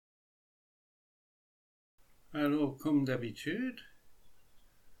Alors, comme d'habitude,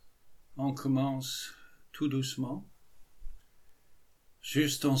 on commence tout doucement,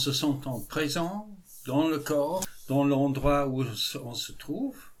 juste en se sentant présent dans le corps, dans l'endroit où on se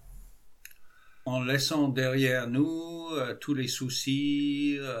trouve, en laissant derrière nous tous les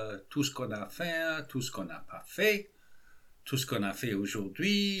soucis, tout ce qu'on a à faire, tout ce qu'on n'a pas fait, tout ce qu'on a fait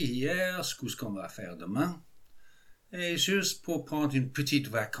aujourd'hui, hier, ce qu'on va faire demain, et juste pour prendre une petite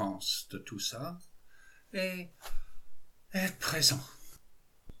vacance de tout ça et être présent.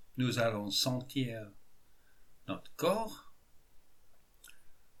 Nous allons sentir notre corps,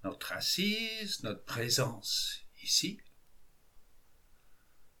 notre assise, notre présence ici.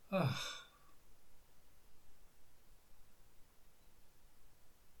 Oh.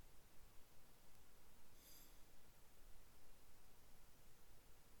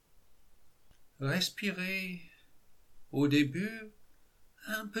 Respirez au début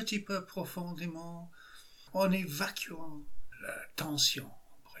un petit peu profondément en évacuant la tension,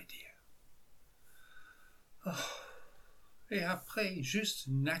 on pourrait dire. Oh. Et après, juste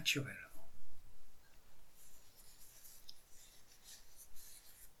naturellement.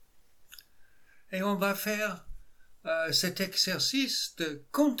 Et on va faire cet exercice de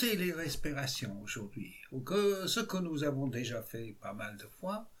compter les respirations aujourd'hui. Ce que nous avons déjà fait pas mal de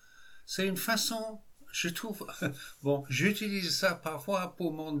fois, c'est une façon, je trouve, bon, j'utilise ça parfois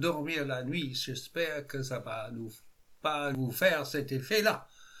pour m'endormir la nuit. J'espère que ça va pas vous faire cet effet-là.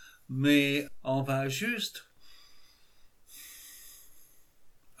 Mais on va juste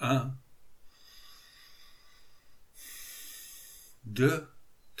 1, 2,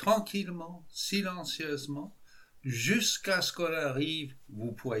 tranquillement, silencieusement, jusqu'à ce qu'on arrive,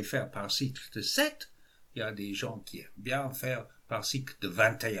 vous pourrez faire par cycle de 7. Il y a des gens qui aiment bien faire par cycle de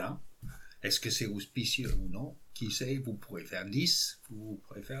 21. Est-ce que c'est auspicieux ou non? Qui sait, vous pourrez faire 10, vous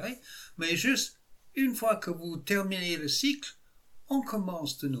préférez. Mais juste, une fois que vous terminez le cycle, on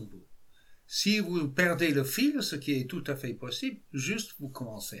commence de nouveau. Si vous perdez le fil, ce qui est tout à fait possible, juste vous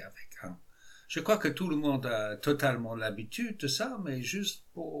commencez avec 1. Je crois que tout le monde a totalement l'habitude de ça, mais juste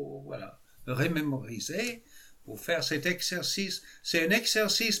pour, remémoriser, pour faire cet exercice. C'est un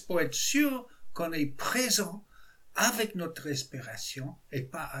exercice pour être sûr qu'on est présent avec notre respiration et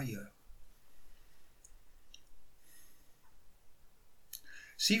pas ailleurs.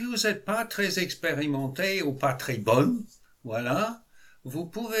 Si vous n'êtes pas très expérimenté ou pas très bonne, vous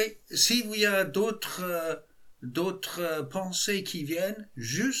pouvez, s'il y a d'autres pensées qui viennent,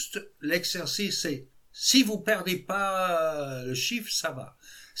 juste l'exercice c'est, si vous perdez pas le chiffre, ça va.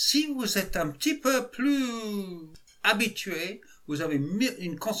 Si vous êtes un petit peu plus habitué, vous avez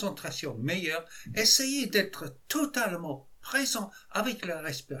une concentration meilleure, essayez d'être totalement présent avec la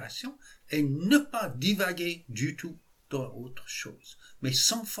respiration et ne pas divaguer du tout dans autre chose, mais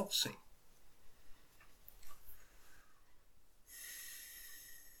sans forcer.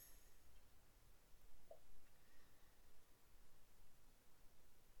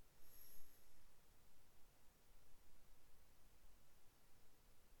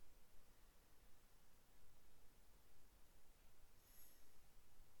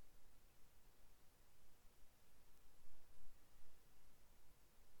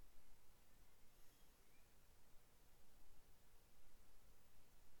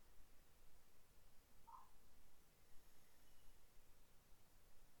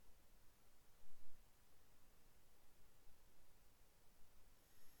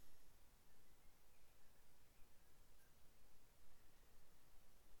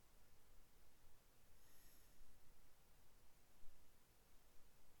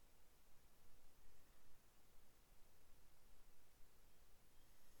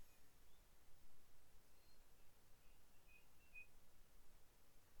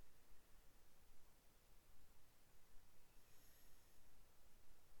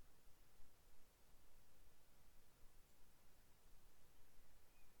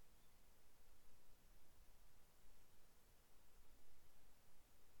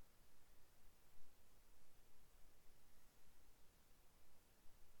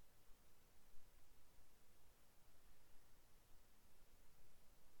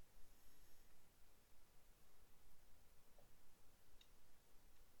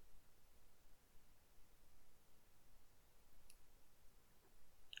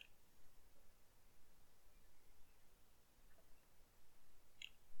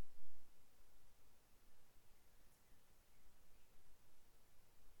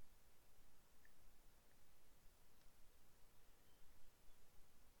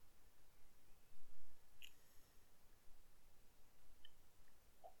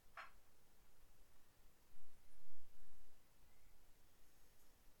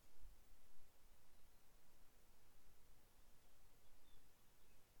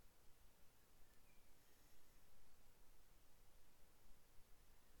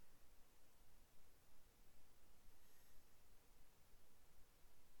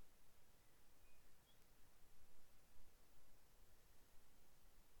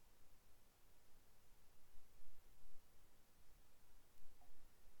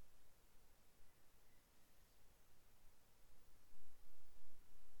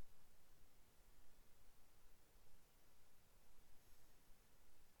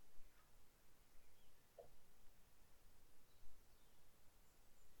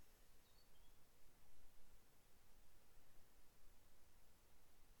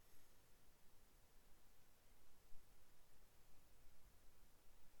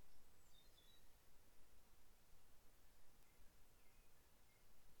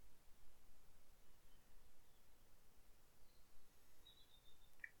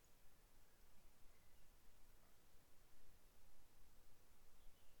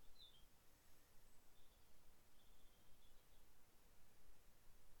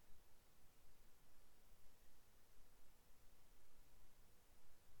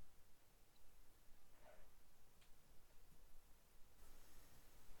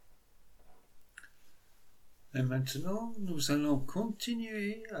 Et maintenant, nous allons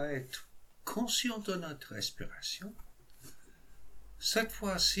continuer à être conscients de notre respiration. Cette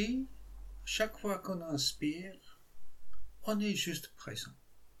fois-ci, chaque fois qu'on inspire, on est juste présent.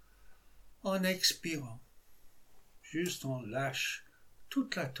 En expirant, juste on lâche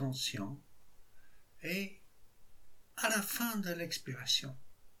toute la tension et à la fin de l'expiration,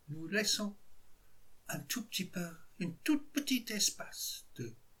 nous laissons un tout petit peu, une toute petite espace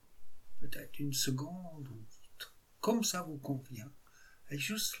de peut-être une seconde, ou comme ça vous convient. Et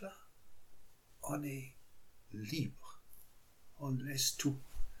juste là, on est libre. On laisse tout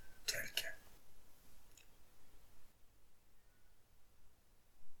tel quel.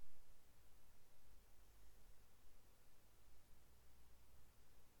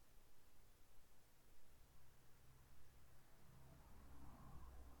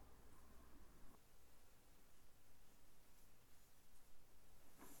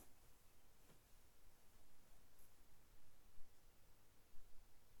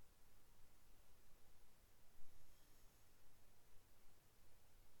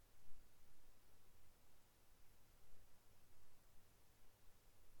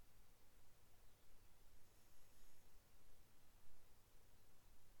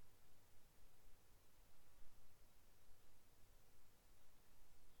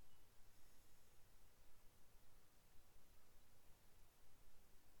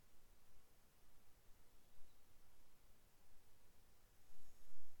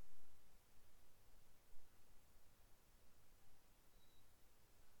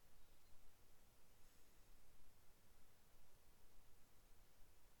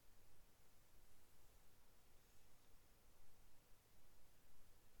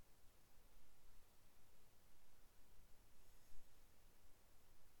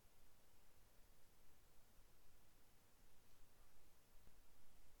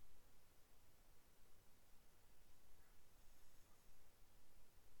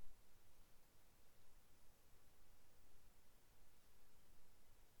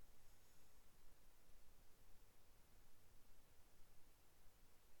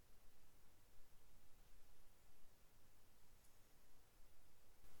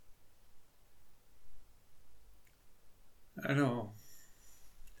 Alors,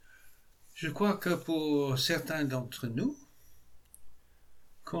 je crois que pour certains d'entre nous,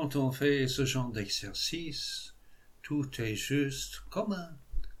 quand on fait ce genre d'exercice, tout est juste comme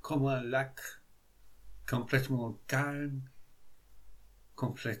un lac, complètement calme,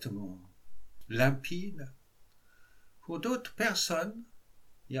 complètement limpide. Pour d'autres personnes,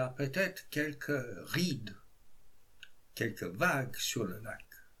 il y a peut-être quelques rides, quelques vagues sur le lac.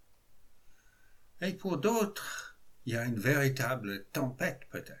 Et pour d'autres, il y a une véritable tempête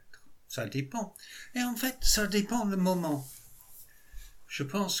peut-être. Ça dépend. Et en fait, ça dépend le moment. Je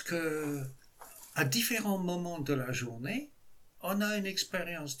pense que à différents moments de la journée, on a une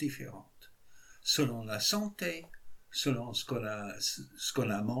expérience différente. Selon la santé, selon ce qu'on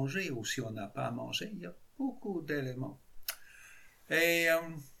a mangé ou si on n'a pas mangé, il y a beaucoup d'éléments. Et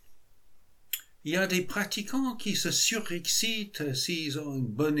il y a des pratiquants qui se surexcitent s'ils ont une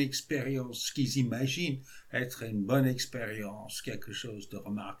bonne expérience, qu'ils imaginent être une bonne expérience, quelque chose de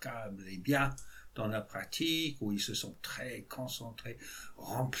remarquable et bien dans la pratique, où ils se sont très concentrés,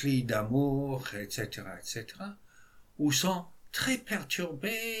 remplis d'amour, etc., etc., ou sont très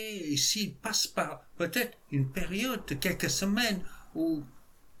perturbés et s'ils passent par peut-être une période de quelques semaines où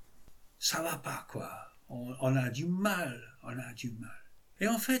ça va pas, quoi. On a du mal. Et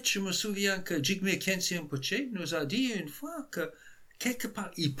en fait, je me souviens que Jigme Khyentse Rinpoche nous a dit une fois que quelque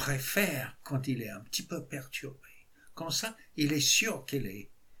part, il préfère quand il est un petit peu perturbé. Comme ça, il est sûr qu'il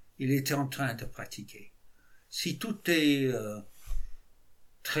était en train de pratiquer. Si tout est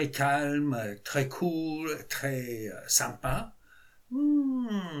très calme, très cool, très sympa,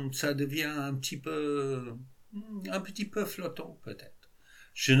 ça devient un petit peu flottant peut-être.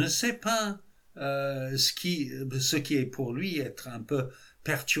 Je ne sais pas ce qui est pour lui être un peu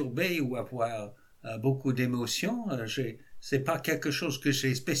perturbé ou avoir beaucoup d'émotions. C'est pas quelque chose que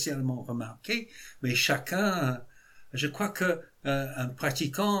j'ai spécialement remarqué, mais chacun, je crois que un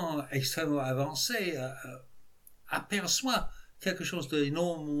pratiquant extrêmement avancé aperçoit quelque chose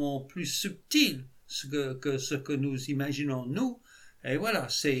d'énormément plus subtil que ce que nous imaginons nous. Et voilà,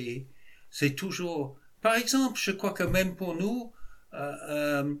 c'est toujours... Par exemple, je crois que même pour nous,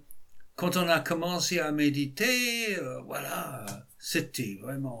 quand on a commencé à méditer, voilà, c'était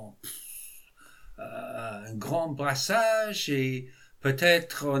vraiment un grand brassage et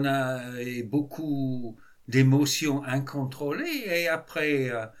peut-être on a beaucoup d'émotions incontrôlées et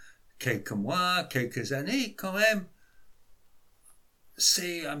après quelques mois, quelques années, quand même,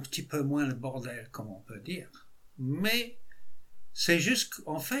 c'est un petit peu moins le bordel, comme on peut dire. mais c'est juste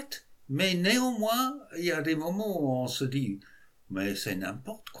qu'en fait, mais néanmoins, il y a des moments où on se dit, mais c'est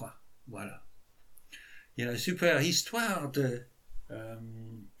n'importe quoi, voilà. Il y a une super histoire de,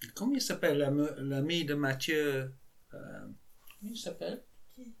 comment il s'appelle, l'ami de Mathieu, comment il s'appelle,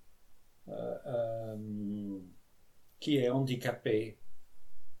 qui est handicapé.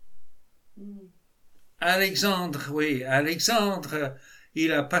 Alexandre, oui, Alexandre,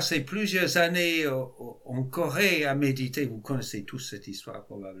 il a passé plusieurs années en Corée à méditer. Vous connaissez tous cette histoire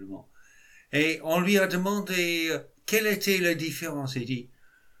probablement. Et on lui a demandé quelle était la différence. Il dit,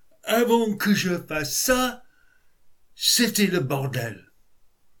 avant que je fasse ça, c'était le bordel.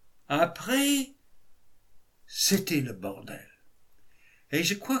 Après, c'était le bordel. Et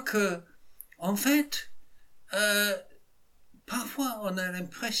je crois que, en fait, parfois on a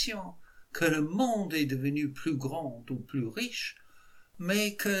l'impression que le monde est devenu plus grand ou plus riche,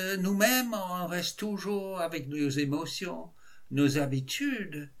 mais que nous-mêmes, on reste toujours avec nos émotions, nos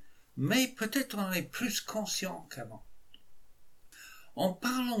habitudes, mais peut-être on est plus conscient qu'avant. En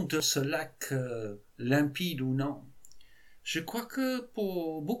parlant de ce lac limpide ou non, je crois que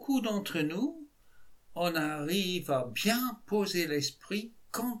pour beaucoup d'entre nous, on arrive à bien poser l'esprit,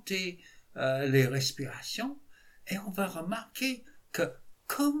 compter les respirations, et on va remarquer que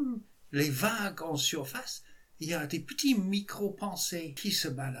comme les vagues en surface, il y a des petits micro-pensées qui se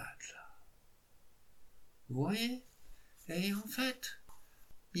baladent là. Vous voyez? Et en fait,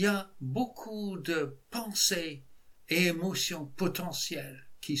 il y a beaucoup de pensées et émotions potentielles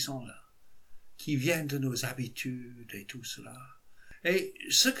qui sont là, qui viennent de nos habitudes et tout cela. Et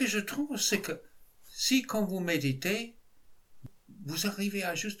ce que je trouve, c'est que si quand vous méditez, vous arrivez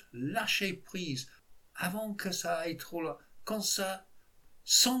à juste lâcher prise avant que ça aille trop loin, quand ça,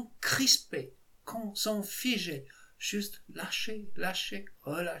 sans crisper, sans figer, juste lâcher, lâcher,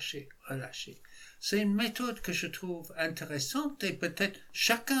 relâcher, relâcher. C'est une méthode que je trouve intéressante et peut-être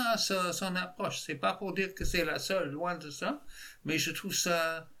chacun a son approche. C'est pas pour dire que c'est la seule, loin de ça, mais je trouve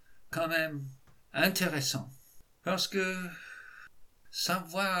ça quand même intéressant. Parce que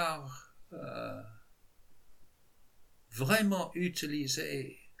savoir vraiment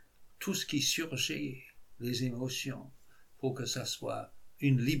utiliser tout ce qui surgit, les émotions, pour que ça soit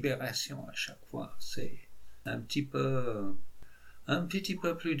une libération à chaque fois, c'est un petit peu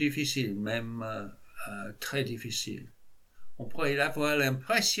plus difficile, même très difficile. On pourrait avoir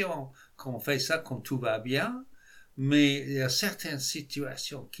l'impression qu'on fait ça quand tout va bien, mais il y a certaines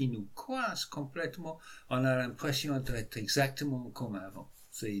situations qui nous coincent complètement. On a l'impression d'être exactement comme avant.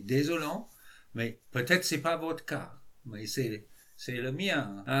 C'est désolant, mais peut-être c'est pas votre cas, mais c'est le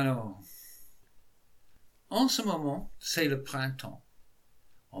mien. Alors, en ce moment, c'est le printemps.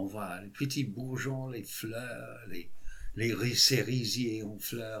 On voit les petits bourgeons, les fleurs, les cerisiers en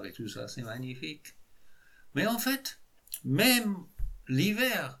fleurs et tout ça, c'est magnifique. Mais en fait, même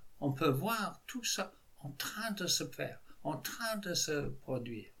l'hiver, on peut voir tout ça en train de se faire, en train de se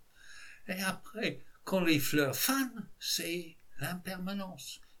produire. Et après, quand les fleurs fanent, c'est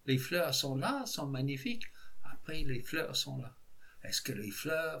l'impermanence. Les fleurs sont là, sont magnifiques. Après, les fleurs sont là. Est-ce que les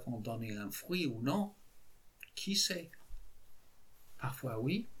fleurs vont donner un fruit ou non? Qui sait? Parfois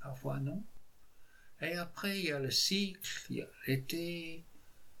oui, parfois non. Et après, il y a le cycle, il y a l'été.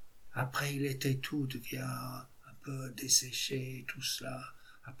 Après l'été, tout devient un peu desséché, tout cela.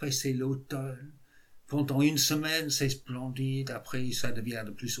 Après, c'est l'automne. Pendant une semaine, c'est splendide. Après, ça devient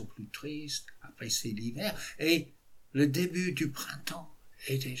de plus en plus triste. Après, c'est l'hiver. Et le début du printemps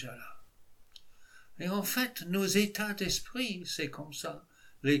est déjà là. Et en fait, nos états d'esprit, c'est comme ça.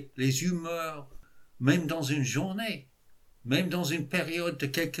 Les humeurs, même dans une journée, même dans une période de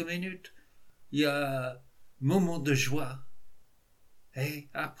quelques minutes, il y a un moment de joie. Et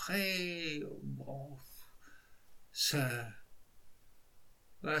après, bon, ça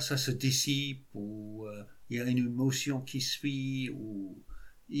se dissipe, ou il y a une émotion qui suit, ou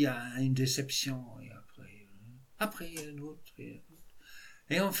il y a une déception, et après il y a une autre.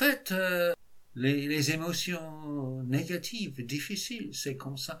 Et en fait, les émotions négatives, difficiles, c'est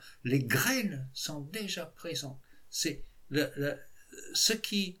comme ça. Les graines sont déjà présentes. C'est ce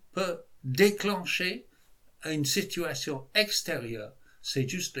qui peut déclencher une situation extérieure. C'est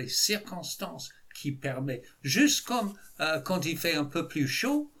juste les circonstances qui permettent. Juste comme quand il fait un peu plus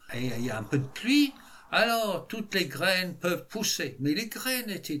chaud et il y a un peu de pluie, alors toutes les graines peuvent pousser. Mais les graines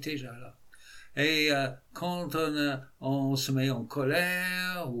étaient déjà là. Et quand on se met en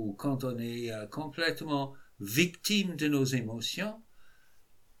colère ou quand on est complètement victime de nos émotions,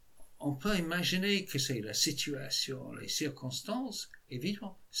 on peut imaginer que c'est la situation, les circonstances,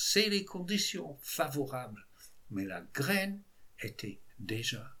 évidemment, c'est les conditions favorables. Mais la graine était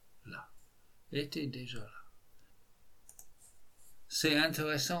déjà là. c'est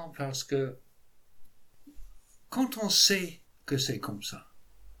intéressant parce que quand on sait que c'est comme ça,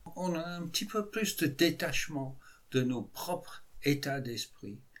 on a un petit peu plus de détachement de nos propres états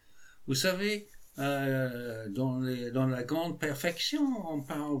d'esprit. Vous savez, dans la grande perfection, on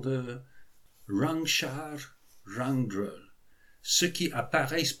parle de Rangshar Rangdrol. Ce qui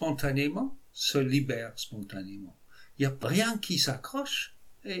apparaît spontanément se libère spontanément. Il n'y a rien qui s'accroche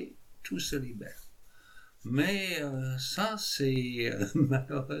et tout se libère. Mais ça, c'est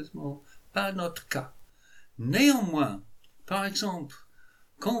malheureusement pas notre cas. Néanmoins, par exemple,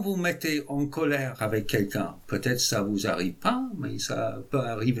 quand vous mettez en colère avec quelqu'un, peut-être ça vous arrive pas, mais ça peut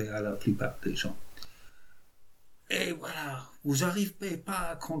arriver à la plupart des gens. Et voilà, vous n'arrivez pas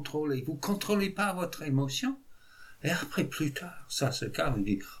à contrôler, vous contrôlez pas votre émotion. Et après, plus tard, ça se calme, on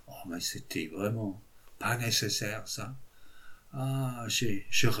dit, oh, mais c'était vraiment pas nécessaire, ça. Ah,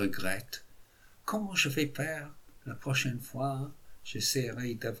 je regrette. Comment je vais faire la prochaine fois?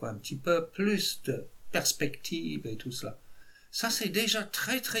 J'essaierai d'avoir un petit peu plus de perspective et tout cela. Ça, c'est déjà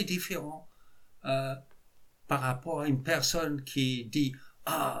très, très différent par rapport à une personne qui dit «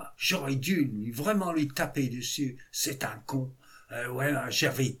 Ah, j'aurais dû vraiment lui taper dessus, c'est un con. Voilà,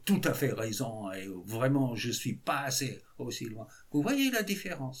 j'avais tout à fait raison et vraiment, je suis pas assez aussi loin. » Vous voyez la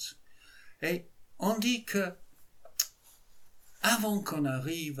différence? Et on dit que avant qu'on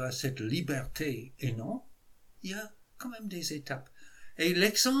arrive à cette liberté, et non, il y a quand même des étapes. Et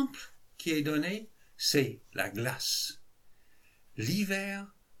l'exemple qui est donné, c'est la glace.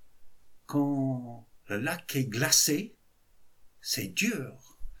 L'hiver, quand le lac est glacé, c'est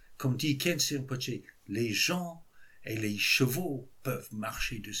dur. Comme dit Khyentse Rinpoche, les gens et les chevaux peuvent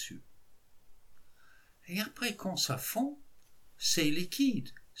marcher dessus. Et après, quand ça fond, c'est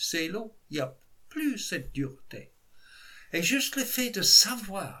liquide, c'est l'eau, il n'y a plus cette dureté. Et juste le fait de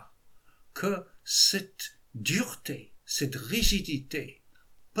savoir que cette dureté, cette rigidité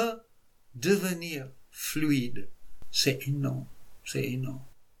peut devenir fluide, c'est énorme, c'est énorme.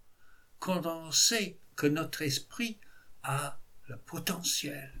 Quand on sait que notre esprit a le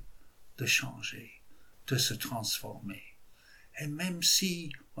potentiel de changer, de se transformer. Et même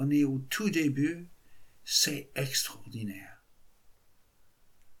si on est au tout début, c'est extraordinaire.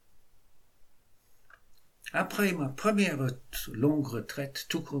 Après ma première longue retraite,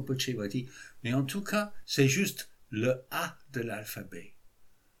 Tuku Rinpoche m'a dit, mais en tout cas, c'est juste le A de l'alphabet.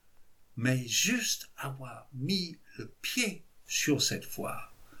 Mais juste avoir mis le pied sur cette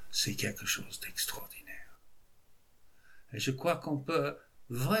voie, c'est quelque chose d'extraordinaire. Et je crois qu'on peut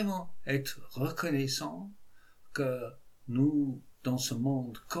vraiment être reconnaissant que nous, dans ce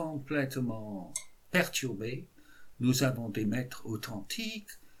monde complètement perturbé, nous avons des maîtres authentiques,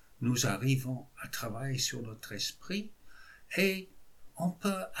 nous arrivons à travailler sur notre esprit et on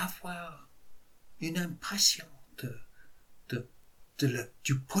peut avoir une impression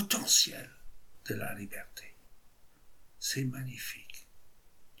du potentiel de la liberté. C'est magnifique.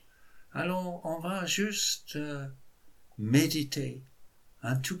 Alors, on va juste méditer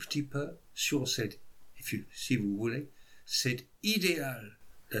un tout petit peu sur cette, si vous voulez, cet idéal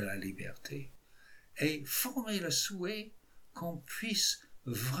de la liberté et former le souhait qu'on puisse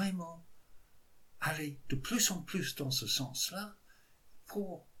vraiment aller de plus en plus dans ce sens-là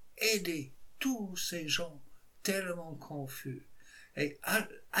pour aider tous ces gens tellement confus et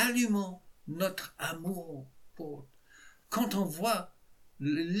allumons notre amour pour... Quand on voit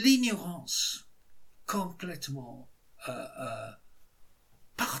l'ignorance complètement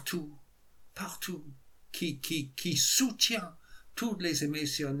partout, qui soutient toutes les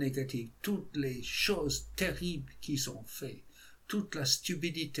émotions négatives, toutes les choses terribles qui sont faites, toute la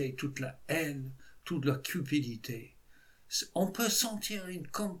stupidité, toute la haine, toute la cupidité. On peut sentir une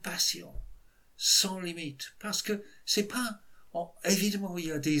compassion sans limite, parce que c'est pas... évidemment, il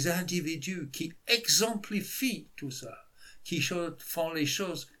y a des individus qui exemplifient tout ça, qui font les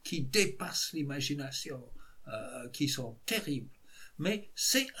choses qui dépassent l'imagination, qui sont terribles. Mais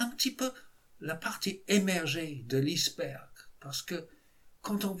c'est un petit peu la partie émergée de l'iceberg, parce que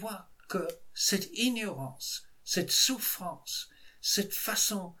quand on voit que cette ignorance, cette souffrance, cette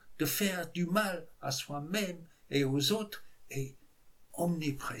façon de faire du mal à soi-même et aux autres est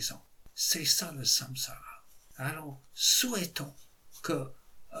omniprésent. C'est ça le samsara. Alors, souhaitons que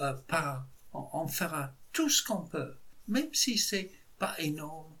on fera tout ce qu'on peut, même si c'est pas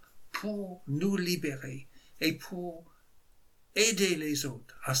énorme, pour nous libérer et pour aider les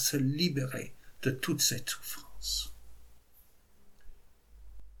autres à se libérer de toute cette souffrance.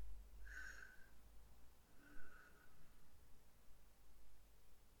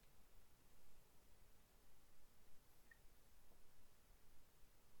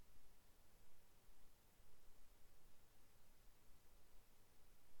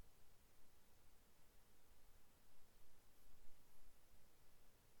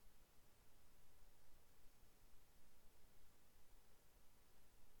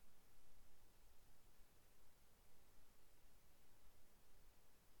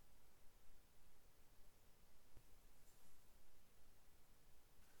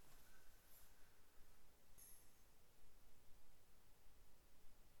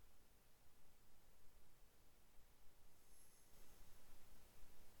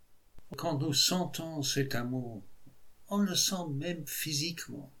 quand nous sentons cet amour, on le sent même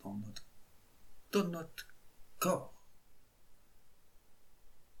physiquement dans notre corps.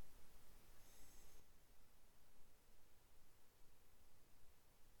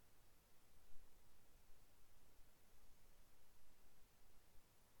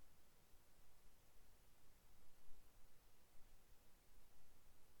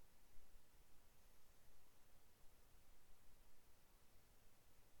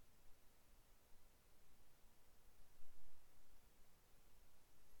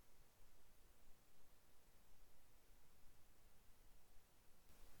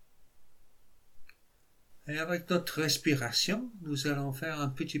 Et avec notre respiration, nous allons faire un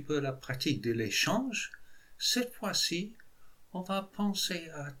petit peu la pratique de l'échange. Cette fois-ci, on va penser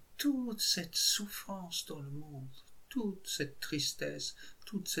à toute cette souffrance dans le monde, toute cette tristesse,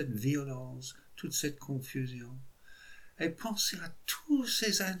 toute cette violence, toute cette confusion. Et penser à tous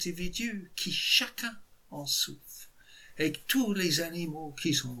ces individus qui chacun en souffre. Et tous les animaux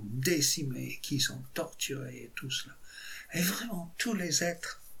qui sont décimés, qui sont torturés et tout cela. Et vraiment tous les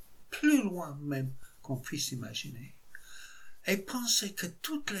êtres, plus loin même qu'on puisse imaginer. Et penser que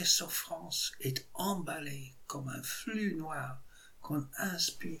toutes les souffrances est emballées comme un flux noir qu'on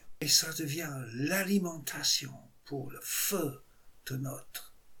inspire. Et ça devient l'alimentation pour le feu de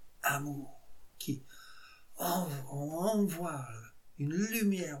notre amour qui envoie une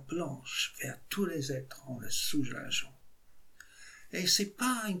lumière blanche vers tous les êtres en le soulageant. Et c'est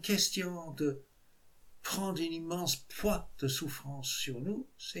pas une question de prendre une immense poids de souffrance sur nous,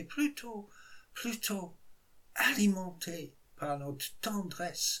 c'est plutôt alimenté par notre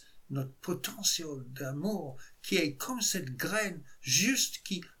tendresse, notre potentiel d'amour, qui est comme cette graine juste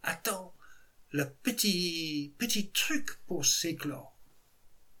qui attend le petit truc pour s'éclore.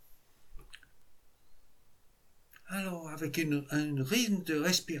 Alors, avec un rythme de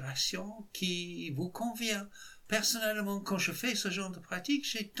respiration qui vous convient. Personnellement, quand je fais ce genre de pratique,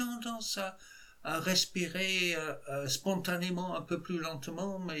 j'ai tendance à respirer spontanément un peu plus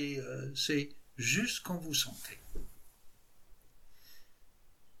lentement, mais c'est juste quand vous sentez.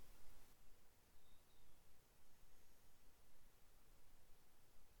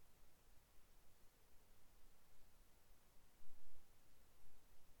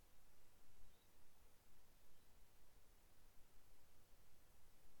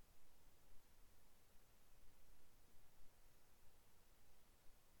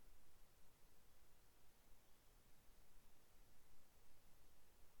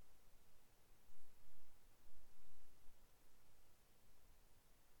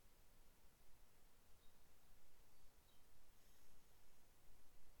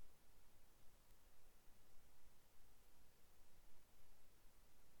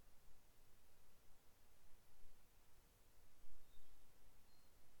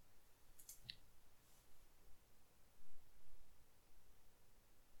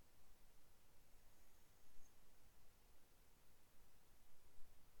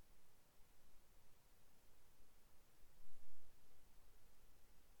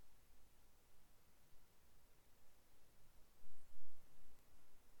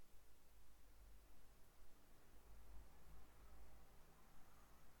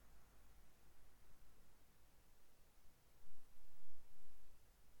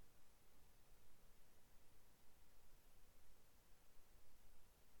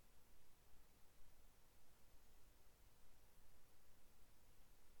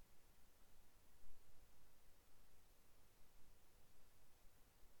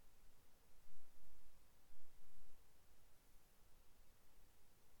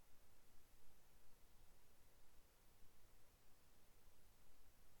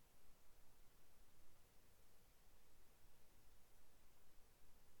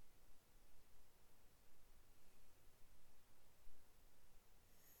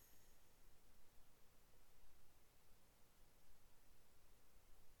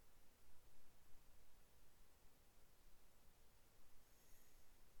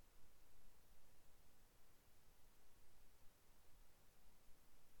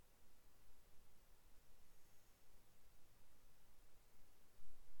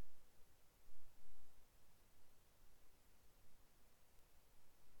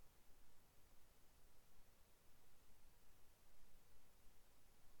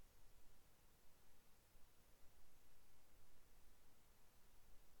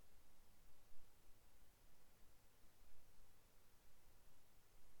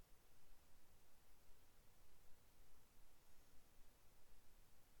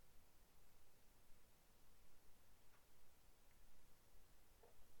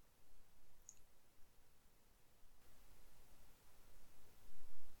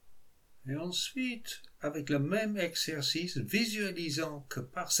 ensuite, avec le même exercice, visualisons que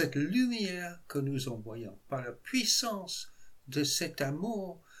par cette lumière que nous envoyons, par la puissance de cet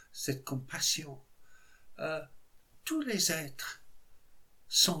amour, cette compassion, tous les êtres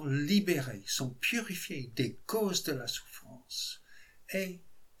sont libérés, sont purifiés des causes de la souffrance et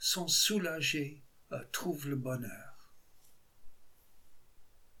sont soulagés, trouvent le bonheur.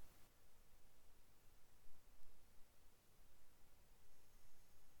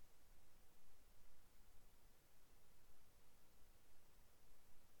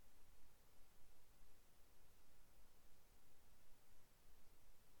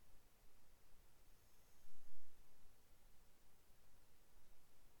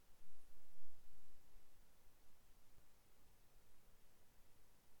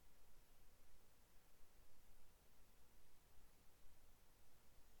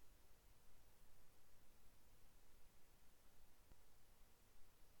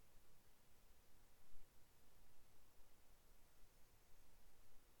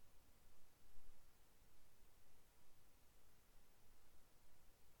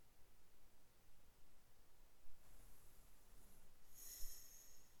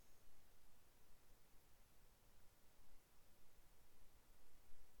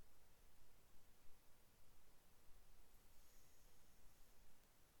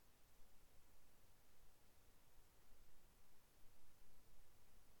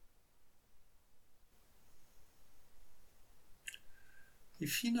 Et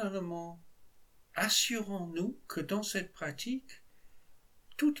finalement, assurons-nous que dans cette pratique,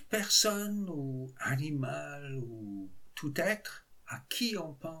 toute personne ou animal ou tout être à qui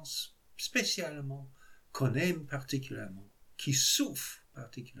on pense spécialement, qu'on aime particulièrement, qui souffre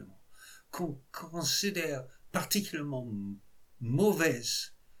particulièrement, qu'on considère particulièrement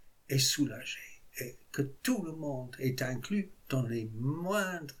mauvaise, est soulagée et que tout le monde est inclus dans les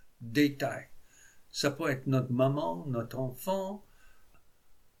moindres détails. Ça peut être notre maman, notre enfant,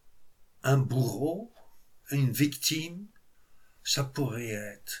 un bourreau, une victime, ça pourrait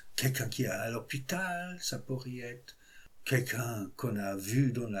être quelqu'un qui est à l'hôpital, ça pourrait être quelqu'un qu'on a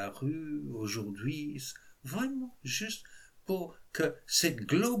vu dans la rue aujourd'hui, vraiment juste pour que cette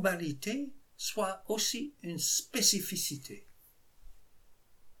globalité soit aussi une spécificité.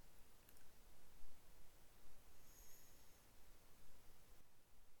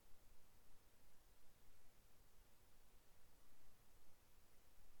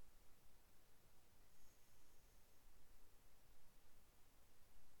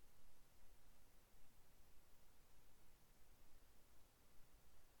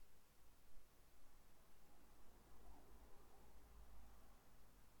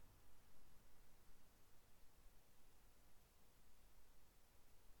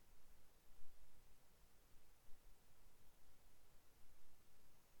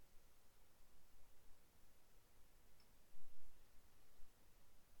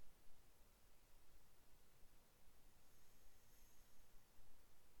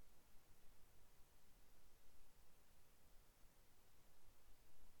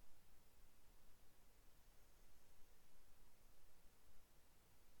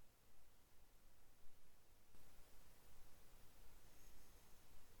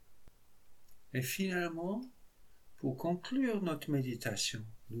 Et finalement, pour conclure notre méditation,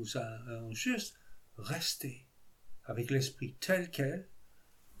 nous allons juste rester avec l'esprit tel quel,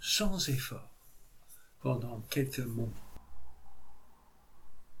 sans effort, pendant quelques moments.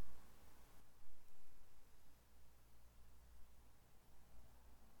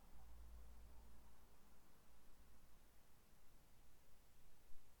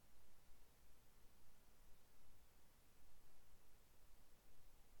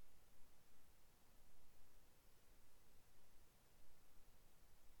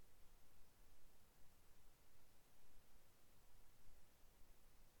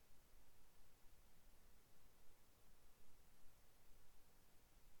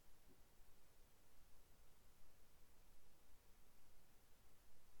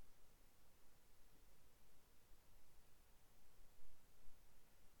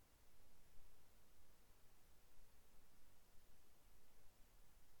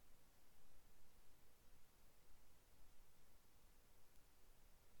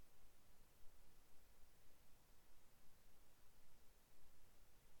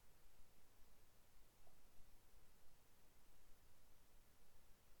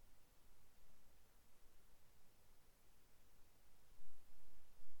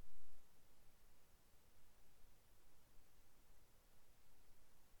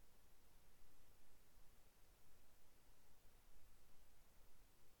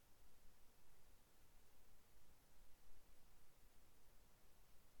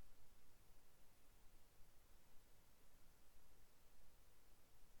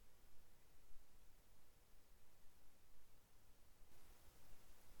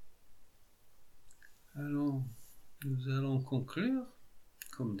 conclure,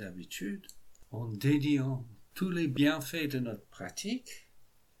 comme d'habitude, en dédiant tous les bienfaits de notre pratique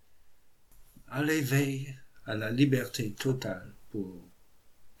à l'éveil, à la liberté totale pour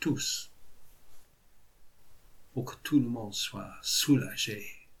tous, pour que tout le monde soit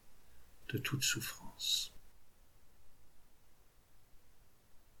soulagé de toute souffrance.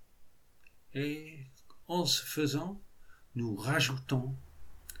 Et en ce faisant, nous rajoutons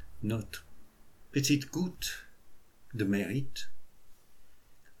notre petite goutte de mérite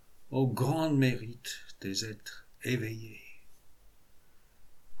au grand mérite des êtres éveillés,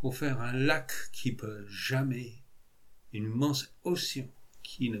 pour faire un lac qui peut jamais, une immense océan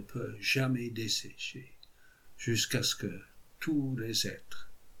qui ne peut jamais dessécher, jusqu'à ce que tous les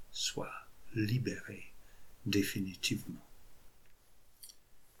êtres soient libérés définitivement.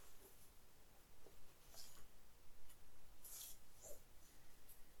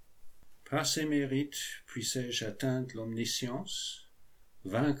 Par ces mérites, puissé-je atteindre l'omniscience,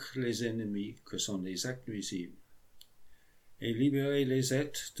 vaincre les ennemis que sont les actes nuisibles, et libérer les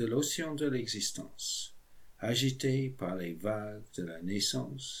êtres de l'océan de l'existence, agités par les vagues de la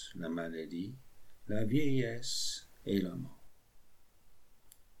naissance, la maladie, la vieillesse et la mort.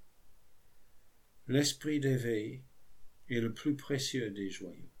 L'esprit d'éveil est le plus précieux des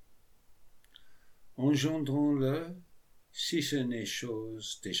joyaux. Engendrons-le, si ce n'est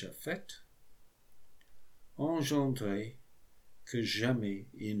chose déjà faite, engendrez que jamais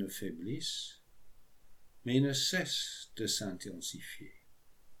il ne faiblisse, mais ne cesse de s'intensifier.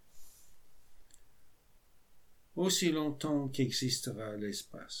 Aussi longtemps qu'existera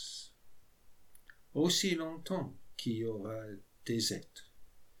l'espace, aussi longtemps qu'il y aura des êtres,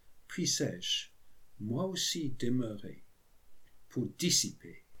 puissé-je, moi aussi, demeurer pour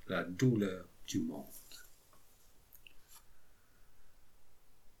dissiper la douleur du monde.